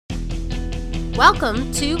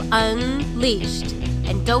Welcome to Unleashed.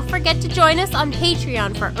 And don't forget to join us on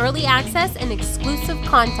Patreon for early access and exclusive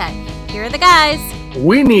content. Here are the guys.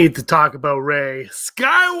 We need to talk about Rey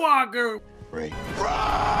Sywalker. Rey.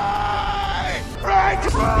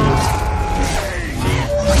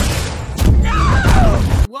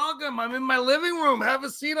 Welcome. I'm in my living room. Have a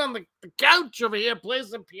seat on the couch over here. Play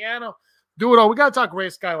some piano. Do it all. We got to talk Rey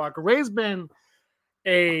Sywalker. Rey's been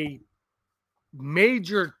a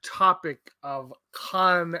major topic of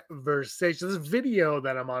conversation. This video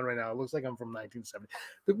that I'm on right now, it looks like I'm from 1970.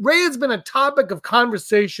 Rey has been a topic of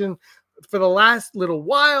conversation for the last little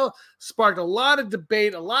while, sparked a lot of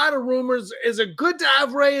debate, a lot of rumors. Is it good to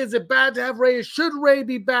have Rey? Is it bad to have Rey? Should Rey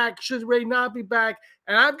be back? Should Rey not be back?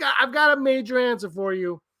 And I've got a major answer for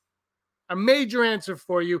you. A major answer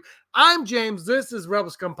for you. I'm James. This is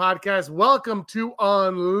Rebel Scum Podcast. Welcome to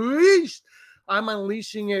Unleashed. I'm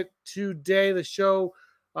unleashing it today. The show,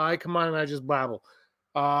 I come on and I just babble.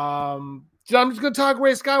 I'm just going to talk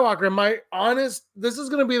Rey Sywalker. Am I honest? This is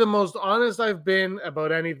going to be the most honest I've been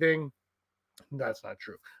about anything. That's not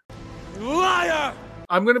true. Liar!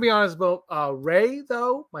 I'm going to be honest about Rey,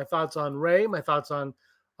 though. My thoughts on Rey. My thoughts on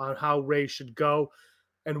how Rey should go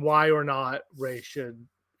and why or not Rey should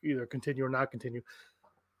either continue or not continue.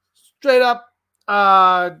 Straight up. Do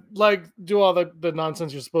all the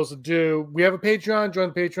nonsense you're supposed to do. We have a Patreon,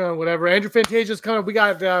 join the Patreon, whatever. Andrew Fantasia's coming up. We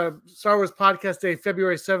got Star Wars Podcast Day,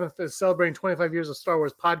 February 7th, is celebrating 25 years of Star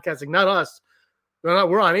Wars podcasting. Not us.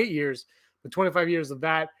 We're on 8 years, but 25 years of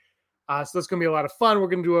that. So that's going to be a lot of fun. We're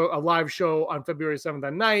going to do a live show on February 7th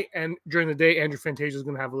at night. And during the day, Andrew Fantasia is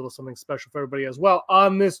going to have a little something special for everybody as well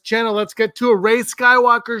on this channel. Let's get to a Rey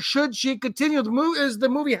Sywalker. Should she continue? Is the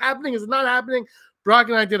movie happening? Is it not happening? Brock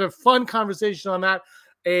and I did a fun conversation on that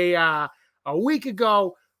a week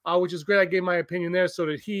ago, which is great. I gave my opinion there. So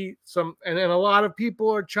did he. And a lot of people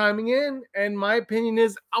are chiming in. And my opinion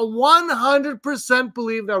is I 100%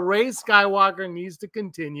 believe that Rey Sywalker needs to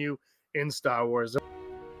continue in Star Wars.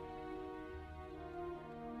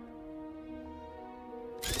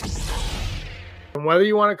 And whether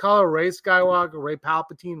you want to call her Rey Sywalker, Rey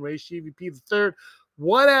Palpatine, Rey CVP the third,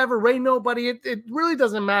 whatever, Rey nobody, it really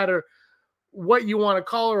doesn't matter what you want to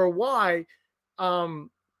call her or why.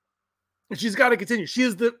 She's got to continue. She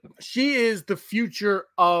is the future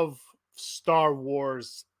of Star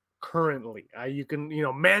Wars currently. You can,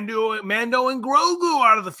 Mando and Grogu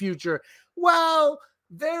are the future. Well,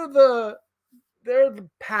 they're the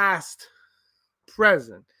past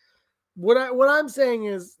present. What I'm saying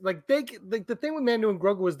is the thing with Mando and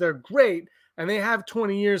Grogu is they're great and they have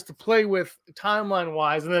 20 years to play with timeline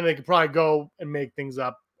wise, and then they could probably go and make things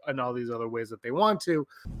up in all these other ways that they want to.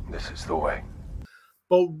 This is the way.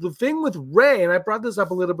 But the thing with Rey, and I brought this up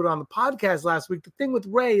a little bit on the podcast last week, the thing with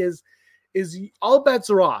Rey is all bets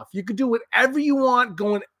are off. You could do whatever you want,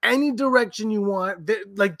 go in any direction you want.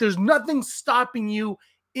 There's nothing stopping you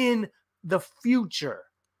in the future.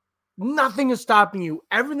 Nothing is stopping you.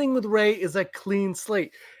 Everything with Rey is a clean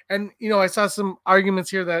slate. And, I saw some arguments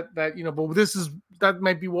here that but that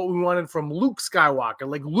might be what we wanted from Luke Skywalker.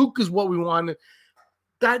 Like Luke is what we wanted.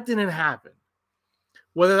 That didn't happen.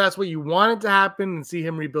 Whether that's what you wanted to happen and see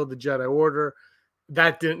him rebuild the Jedi Order,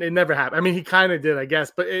 it never happened. I mean, he kind of did, I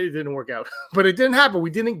guess, but it didn't work out. But it didn't happen.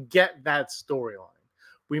 We didn't get that storyline.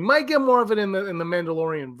 We might get more of it in the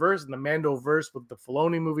Mandalorian verse, in the Mando verse with the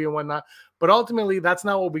Filoni movie and whatnot. But ultimately, that's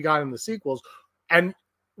not what we got in the sequels. And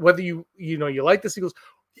whether you like the sequels,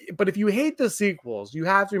 but if you hate the sequels, you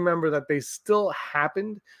have to remember that they still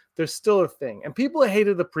happened. They're still a thing. And people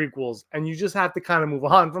hated the prequels, and you just have to kind of move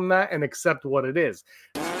on from that and accept what it is.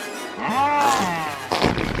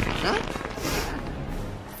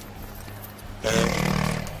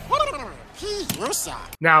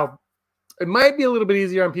 Now, it might be a little bit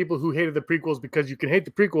easier on people who hated the prequels because you can hate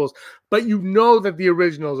the prequels, but you know that the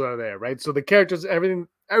originals are there, right? So the characters, everything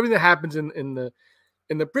that happens in the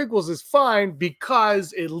prequels is fine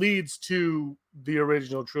because it leads to the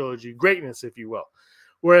original trilogy greatness, if you will.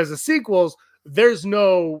 Whereas the sequels, there's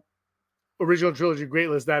no original trilogy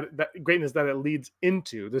greatness that it leads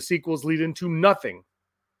into. The sequels lead into nothing,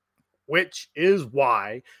 which is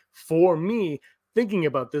why, for me, thinking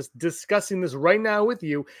about this, discussing this right now with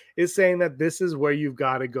you, is saying that this is where you've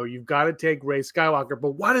got to go. You've got to take Rey Sywalker.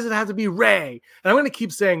 But why does it have to be Rey? And I'm going to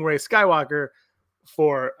keep saying Rey Sywalker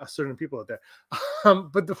for certain people out there.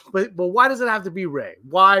 But why does it have to be Rey?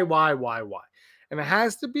 Why? And it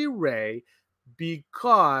has to be Rey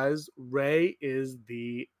because Rey is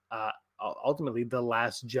the ultimately the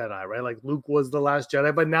last Jedi, right? Like Luke was the last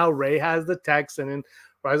Jedi, but now Rey has the text, and in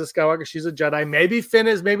Rise of Skywalker, she's a Jedi. Maybe Finn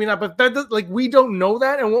is, maybe not, but that we don't know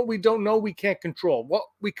that, and what we don't know, we can't control. What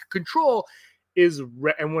we can control is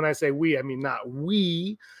Rey. And when I say we, I mean not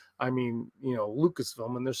we. I mean,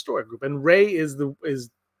 Lucasfilm and their story group. And Rey is the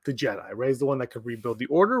Jedi. Rey's the one that could rebuild the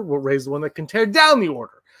Order. Rey's the one that can tear down the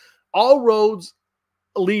Order. All roads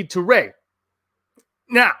lead to Rey.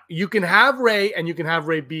 Now, you can have Rey, and you can have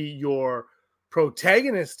Rey be your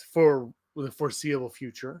protagonist for the foreseeable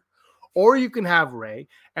future, or you can have Rey,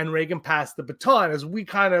 and Rey can pass the baton, as we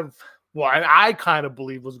kind of, I kind of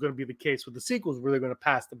believe was going to be the case with the sequels, where they're going to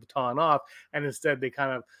pass the baton off, and instead they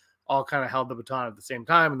all held the baton at the same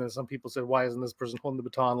time. And then some people said, why isn't this person holding the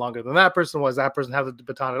baton longer than that person? Why does that person have the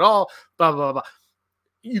baton at all? Blah, blah, blah.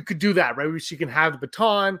 You could do that, right? She can have the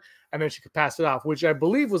baton, and then she could pass it off, which I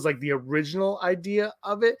believe was like the original idea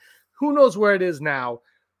of it. Who knows where it is now?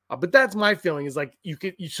 But that's my feeling, is like you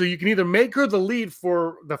can either make her the lead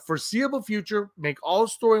for the foreseeable future, make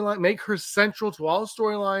her central to all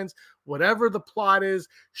storylines, whatever the plot is,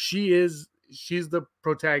 she's the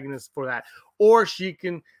protagonist for that. Or she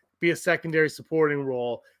can be a secondary supporting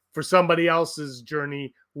role for somebody else's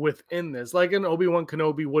journey within this. Like an Obi-Wan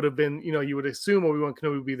Kenobi would have been, you would assume Obi-Wan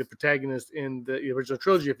Kenobi would be the protagonist in the original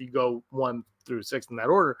trilogy if you go 1 through 6 in that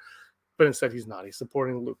order. But instead he's not. He's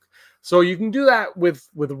supporting Luke. So you can do that with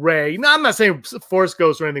Rey. Now, I'm not saying Force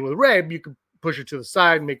Ghost or anything with Rey, but you can push her to the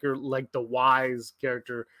side, make her like the wise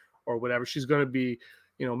character or whatever. She's going to be,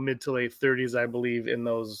 mid to late 30s, I believe, in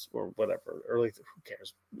those, or whatever, early, who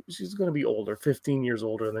cares? She's going to be older, 15 years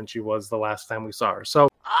older than she was the last time we saw her. So,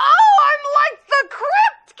 I'm like the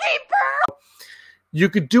Crypt Keeper! You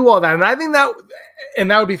could do all that. And I think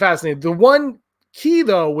that would be fascinating. The one key,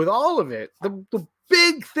 though, with all of it, the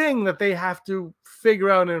big thing that they have to figure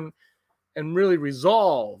out and really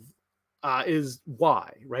resolve is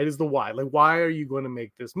why, right? Is the why. Like, why are you going to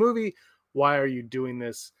make this movie? Why are you doing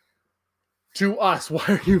this to us? Why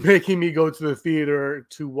are you making me go to the theater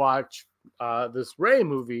to watch this Rey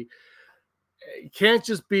movie? It can't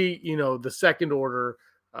just be, the Second Order.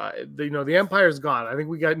 The Empire's gone. I think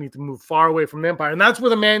we need to move far away from the Empire. And that's where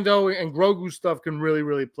the Mando and Grogu stuff can really,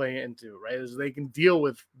 really play into, right? Is they can deal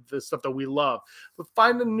with the stuff that we love. But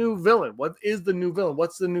find a new villain. What is the new villain?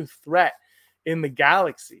 What's the new threat in the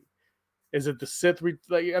galaxy? Is it the Sith? You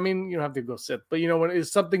don't have to go Sith, but when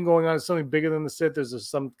is something going on, is something bigger than the Sith? Is there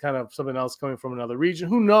some kind of something else coming from another region?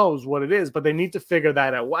 Who knows what it is? But they need to figure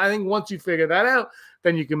that out. I think once you figure that out,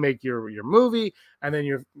 then you can make your movie, and then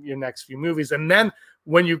your next few movies, and then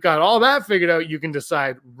when you've got all that figured out, you can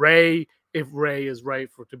decide if Rey is right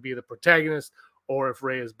to be the protagonist, or if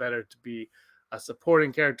Rey is better to be a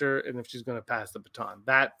supporting character, and if she's going to pass the baton.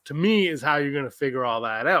 That, to me, is how you're going to figure all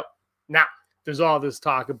that out. Now, there's all this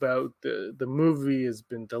talk about the movie has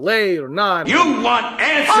been delayed or not. You want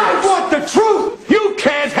answers! I want the truth! You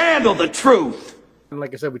can't handle the truth! And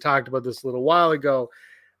like I said, we talked about this a little while ago.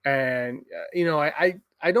 And,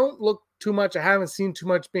 I don't look too much. I haven't seen too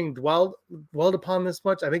much being dwelled upon this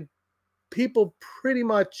much. I think people pretty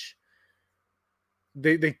much,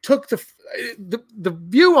 they took the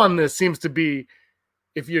view on this seems to be,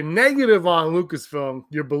 if you're negative on Lucasfilm,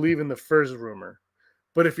 you're believing the first rumor.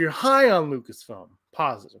 But if you're high on Lucasfilm,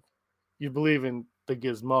 positive, you believe in the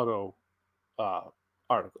Gizmodo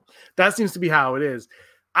article. That seems to be how it is.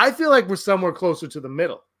 I feel like we're somewhere closer to the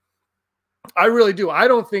middle. I really do. I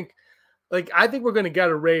think we're going to get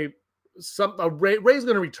a Rey. Rey's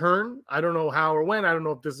going to return. I don't know how or when. I don't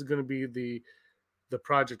know if this is going to be the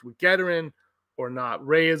project we get her in or not.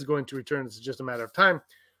 Rey is going to return. It's just a matter of time.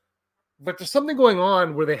 But there's something going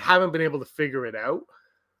on where they haven't been able to figure it out.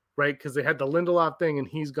 Right, because they had the Lindelof thing, and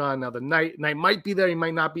he's gone now. The Knight might be there, he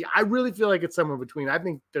might not be. I really feel like it's somewhere between. I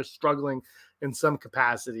think they're struggling in some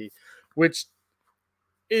capacity, which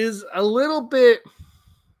is a little bit.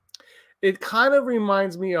 It kind of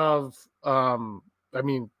reminds me of,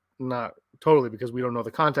 not totally, because we don't know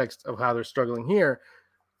the context of how they're struggling here,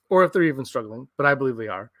 or if they're even struggling, but I believe they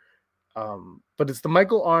are. But it's the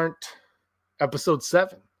Michael Arndt episode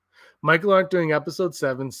 7. Michael Arndt doing episode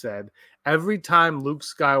 7 said, every time Luke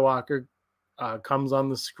Skywalker comes on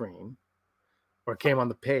the screen or came on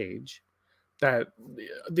the page, that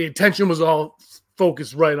the attention was all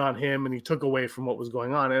focused right on him, and he took away from what was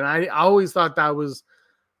going on. And I always thought that was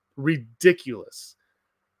ridiculous.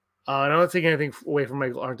 And I'm not taking anything away from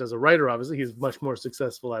Michael Arndt as a writer, obviously. He's much more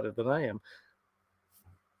successful at it than I am.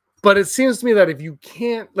 But it seems to me that if you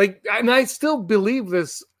can't, and I still believe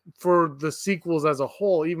this for the sequels as a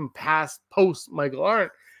whole, even post Michael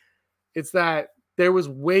Arndt, it's that there was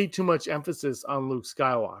way too much emphasis on Luke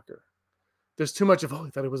Skywalker. There's too much of, he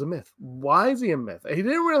thought it was a myth. Why is he a myth? He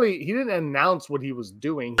didn't announce what he was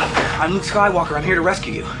doing. I'm Luke Skywalker. I'm here to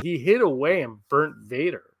rescue you. He hid away and burnt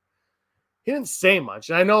Vader. He didn't say much.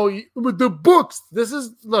 And I know with the books,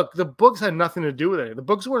 the books had nothing to do with it. The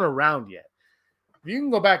books weren't around yet. You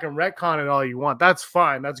can go back and retcon it all you want. That's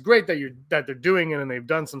fine. That's great that they're doing it and they've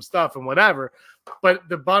done some stuff and whatever. But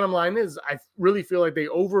the bottom line is, I really feel like they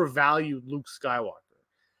overvalued Luke Skywalker.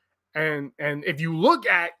 And if you look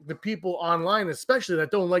at the people online, especially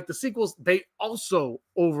that don't like the sequels, they also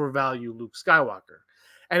overvalue Luke Skywalker.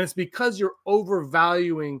 And it's because you're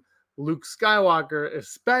overvaluing Luke Skywalker,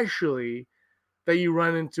 especially, that you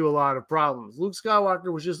run into a lot of problems. Luke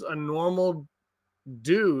Skywalker was just a normal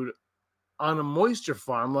dude on a moisture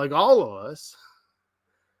farm, like all of us,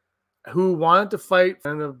 who wanted to fight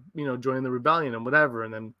and join the rebellion and whatever.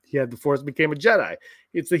 And then he had the Force, became a Jedi.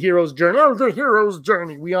 It's the hero's journey. Oh, the hero's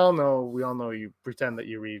journey. We all know. You pretend that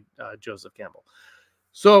you read Joseph Campbell.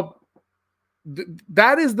 So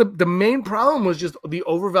that is the main problem, was just the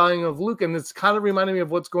overvaluing of Luke. And it's kind of reminding me of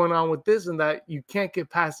what's going on with this, and that you can't get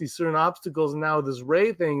past these certain obstacles. And now with this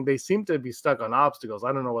Rey thing, they seem to be stuck on obstacles.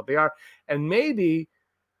 I don't know what they are. And maybe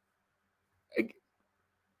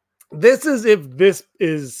this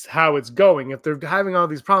is how it's going. If they're having all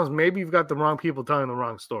these problems, maybe you've got the wrong people telling the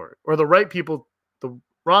wrong story, or the wrong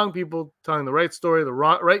people telling the right story, the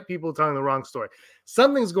right people telling the wrong story.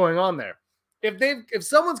 Something's going on there. If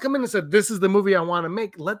someone's come in and said, this is the movie I want to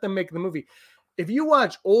make, let them make the movie. If you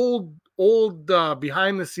watch old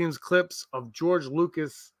behind the scenes clips of George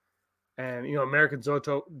Lucas and American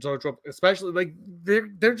Zoetrope, especially, like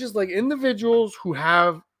they're just like individuals who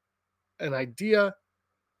have an idea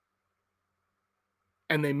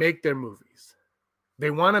and they make their movies.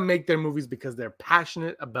 They want to make their movies because they're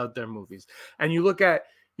passionate about their movies. And you look at,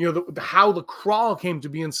 how the crawl came to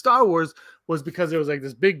be in Star Wars was because there was like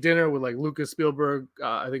this big dinner with like Lucas, Spielberg,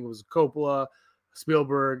 I think it was Coppola,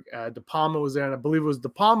 Spielberg, De Palma was there. And I believe it was De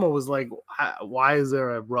Palma was like, why is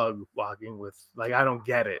there a rug walking with, like, I don't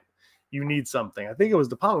get it. You need something. I think it was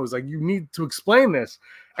De Palma. It was like, you need to explain this.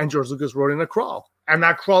 And George Lucas wrote in a crawl. And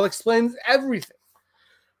that crawl explains everything.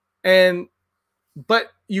 But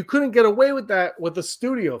you couldn't get away with that with a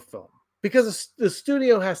studio film, because the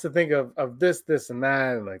studio has to think of this, and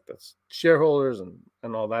that, and like the shareholders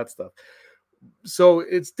and all that stuff. So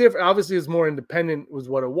it's different. Obviously, it's more independent was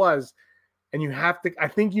what it was. And I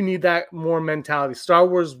think you need that more mentality. Star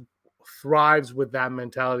Wars thrives with that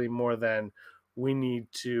mentality more than we need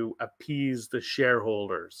to appease the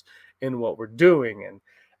shareholders in what we're doing.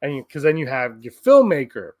 And because then you have your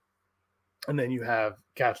filmmaker, and then you have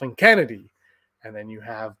Kathleen Kennedy, and then you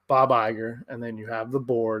have Bob Iger, and then you have the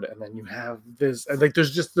board, and then you have this. And like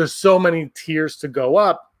there's so many tiers to go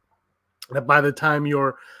up that by the time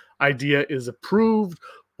your idea is approved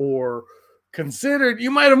or considered, you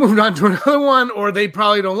might have moved on to another one, or they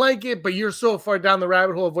probably don't like it, but you're so far down the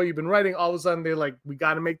rabbit hole of what you've been writing, all of a sudden they're like, we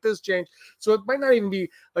got to make this change. So it might not even be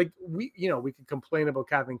like we could complain about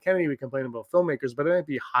Kathleen Kennedy, we complain about filmmakers, but it might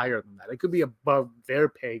be higher than that. It could be above their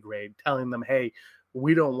pay grade, telling them, hey,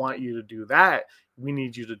 we don't want you to do that. We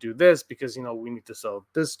need you to do this because, we need to sell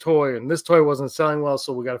this toy, and this toy wasn't selling well.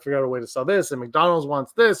 So we got to figure out a way to sell this, and McDonald's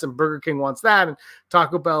wants this, and Burger King wants that, and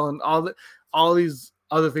Taco Bell, and all these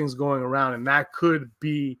other things going around. And that could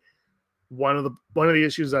be one of the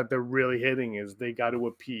issues that they're really hitting, is they got to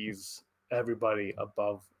appease everybody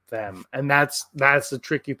above them. And that's a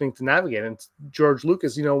tricky thing to navigate. And George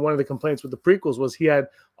Lucas, one of the complaints with the prequels was he had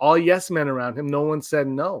all yes men around him. No one said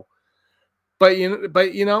no. But he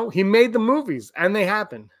made the movies, and they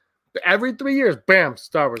happen. Every 3 years, bam,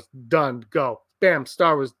 Star Wars, done, go. Bam,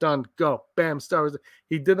 Star Wars, done, go. Bam, Star Wars.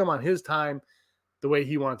 He did them on his time, the way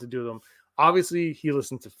he wanted to do them. Obviously, he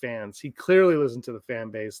listened to fans. He clearly listened to the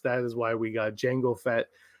fan base. That is why we got Jango Fett.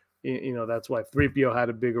 That's why 3PO had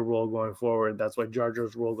a bigger role going forward. That's why Jar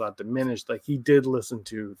Jar's role got diminished. Like, he did listen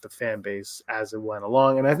to the fan base as it went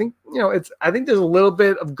along. And I think, I think there's a little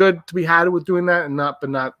bit of good to be had with doing that,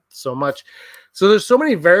 but not so much. So there's so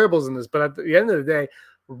many variables in this, but at the end of the day,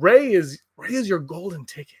 Rey is your golden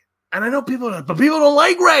ticket. And I know people don't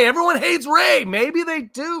like Rey. Everyone hates Rey. Maybe they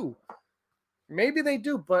do.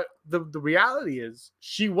 But the reality is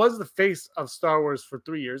she was the face of Star Wars for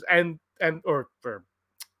 3 years or for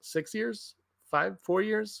 6 years, 4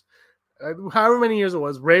 years, however many years it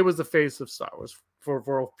was. Rey was the face of Star Wars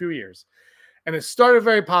for a few years. And it started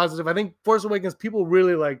very positive. I think Force Awakens, people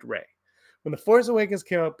really liked Rey. When the Force Awakens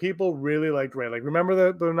came out, people really liked Rey. Like,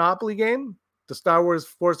 remember the Monopoly game? The Star Wars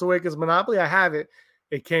Force Awakens Monopoly? I have it.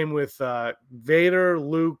 It came with Vader,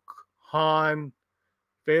 Luke, Han,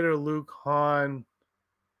 and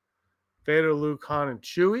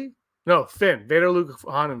Chewie? No, Finn. Vader, Luke,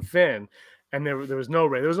 Han, and Finn. And there was no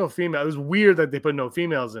Rey. There was no female. It was weird that they put no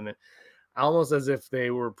females in it. almost as if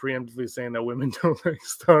they were preemptively saying that women don't like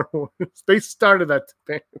Star Wars. They started that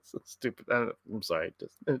debate. It's so stupid. I'm sorry.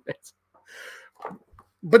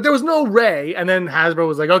 But there was no Rey, and then Hasbro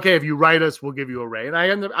was like, "Okay, if you write us, we'll give you a Rey." And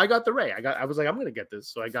I got the Rey. I was like, "I'm gonna get this,"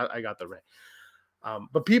 so I got the Rey.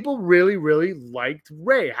 But people really, really liked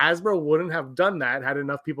Rey. Hasbro wouldn't have done that had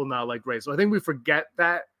enough people not like Rey. So I think we forget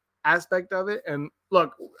that aspect of it. And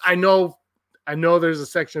look, I know there's a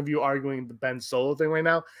section of you arguing the Ben Solo thing right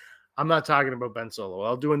now. I'm not talking about Ben Solo.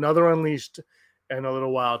 I'll do another Unleashed in a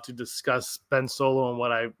little while to discuss Ben Solo and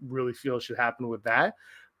what I really feel should happen with that.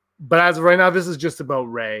 But as of right now, this is just about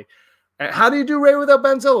Rey. And how do you do Rey without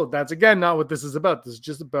Ben Solo? That's, again, not what this is about. This is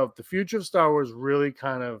just about the future of Star Wars, really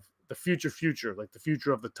kind of the future, like the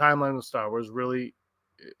future of the timeline of Star Wars really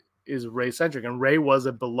is Rey-centric. And Rey was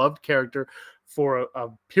a beloved character for a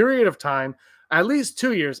period of time, at least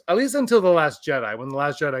 2 years, at least until The Last Jedi, when The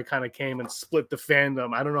Last Jedi kind of came and split the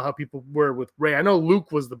fandom. I don't know how people were with Rey. I know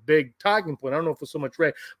Luke was the big talking point. I don't know if it was so much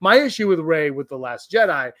Rey. My issue with Rey with The Last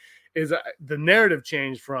Jedi is the narrative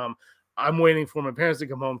changed from I'm waiting for my parents to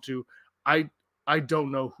come home to I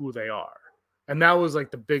don't know who they are. And that was like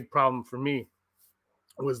the big problem for me,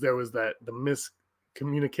 was there was the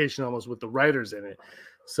miscommunication almost with the writers in it.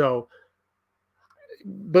 So,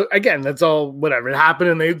 but again, that's all whatever. It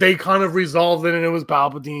happened and they kind of resolved it, and it was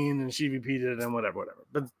Palpatine and she repeated it and whatever.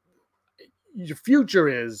 But your future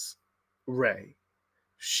is Rey.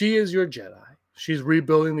 She is your Jedi. She's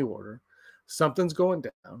rebuilding the Order. Something's going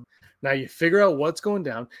down. Now you figure out what's going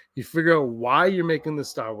down. You figure out why you're making the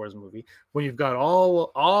Star Wars movie. When you've got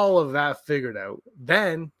all of that figured out,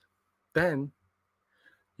 then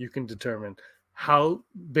you can determine how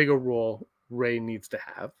big a role Rey needs to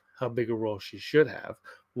have, how big a role she should have,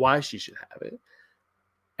 why she should have it,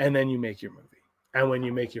 and then you make your movie. And when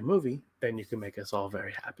you make your movie, then you can make us all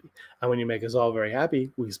very happy. And when you make us all very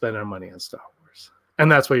happy, we spend our money on Star Wars.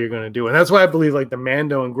 And that's what you're going to do. And that's why I believe like the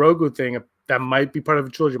Mando and Grogu thing, that might be part of a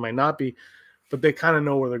trilogy, might not be, but they kind of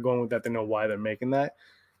know where they're going with that. They know why they're making that.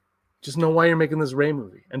 Just know why you're making this Rey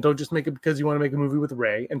movie. And don't just make it because you want to make a movie with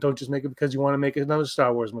Rey. And don't just make it because you want to make another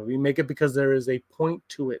Star Wars movie. Make it because there is a point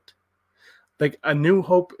to it. Like A New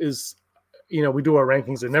Hope is, we do our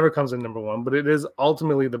rankings. It never comes in number one, but it is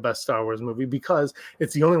ultimately the best Star Wars movie because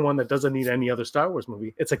it's the only one that doesn't need any other Star Wars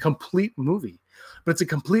movie. It's a complete movie, but it's a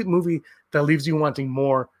complete movie that leaves you wanting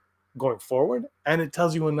more going forward. And it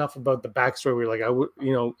tells you enough about the backstory where you're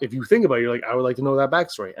like, if you think about it, you're like, I would like to know that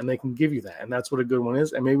backstory, and they can give you that. And that's what a good one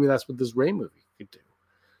is. And maybe that's what this Rey movie could do.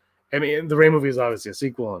 I mean, the Rey movie is obviously a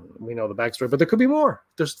sequel and we know the backstory, but there could be more.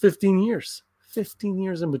 There's 15 years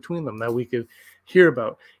in between them that we could hear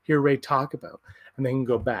Rey talk about, and they can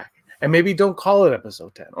go back. And maybe don't call it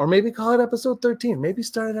episode 10, or maybe call it episode 13. Maybe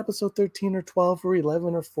start at episode 13 or 12 or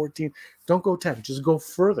 11 or 14. Don't go 10. Just go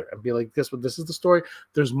further and be like, this is the story.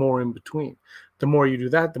 There's more in between. The more you do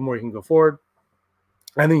that, the more you can go forward.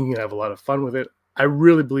 I think you can have a lot of fun with it. I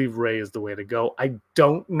really believe Rey is the way to go. I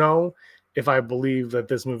don't know if I believe that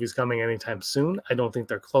this movie's coming anytime soon. I don't think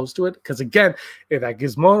they're close to it. Because again, if that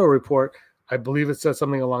Gizmodo report, I believe it says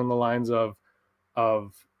something along the lines of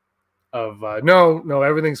no,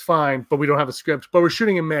 everything's fine, but we don't have a script. But we're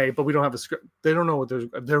shooting in May, but we don't have a script. They don't know what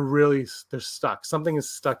they're stuck. Something is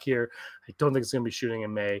stuck here. I don't think it's going to be shooting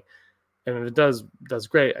in May. And if it does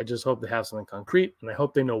great. I just hope they have something concrete, and I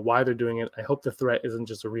hope they know why they're doing it. I hope the threat isn't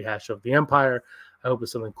just a rehash of the Empire. I hope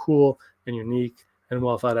it's something cool and unique and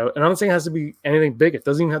well thought out. And I'm not saying it has to be anything big. It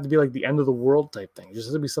doesn't even have to be like the end of the world type thing. It just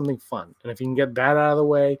has to be something fun. And if you can get that out of the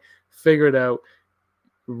way, figure it out.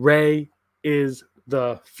 Rey is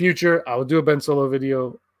the future. I will do a Ben Solo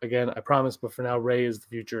video again, I promise, but for now, Rey is the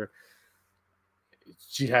future.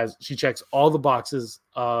 She checks all the boxes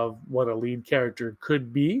of what a lead character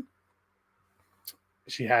could be.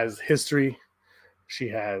 She has history. She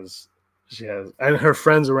has and her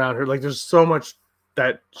friends around her. Like, there's so much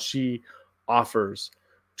that she offers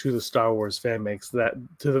to the Star Wars fan base, that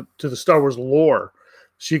to the Star Wars lore.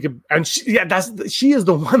 She could, and she is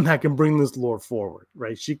the one that can bring this lore forward,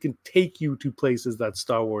 right? She can take you to places that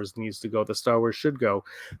Star Wars needs to go, that Star Wars should go,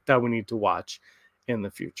 that we need to watch in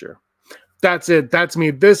the future. That's it. That's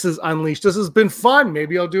me. This is Unleashed. This has been fun.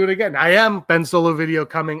 Maybe I'll do it again. I am Ben Solo video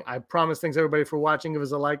coming. I promise. Thanks everybody for watching. Give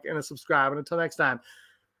us a like and a subscribe. And until next time,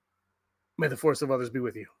 may the force of others be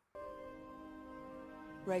with you.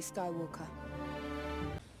 Rey Sywalker.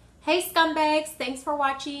 Hey scumbags, thanks for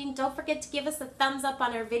watching. Don't forget to give us a thumbs up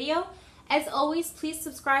on our video. As always, please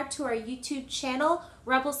subscribe to our YouTube channel,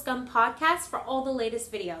 Rebel Scum Podcast, for all the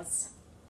latest videos.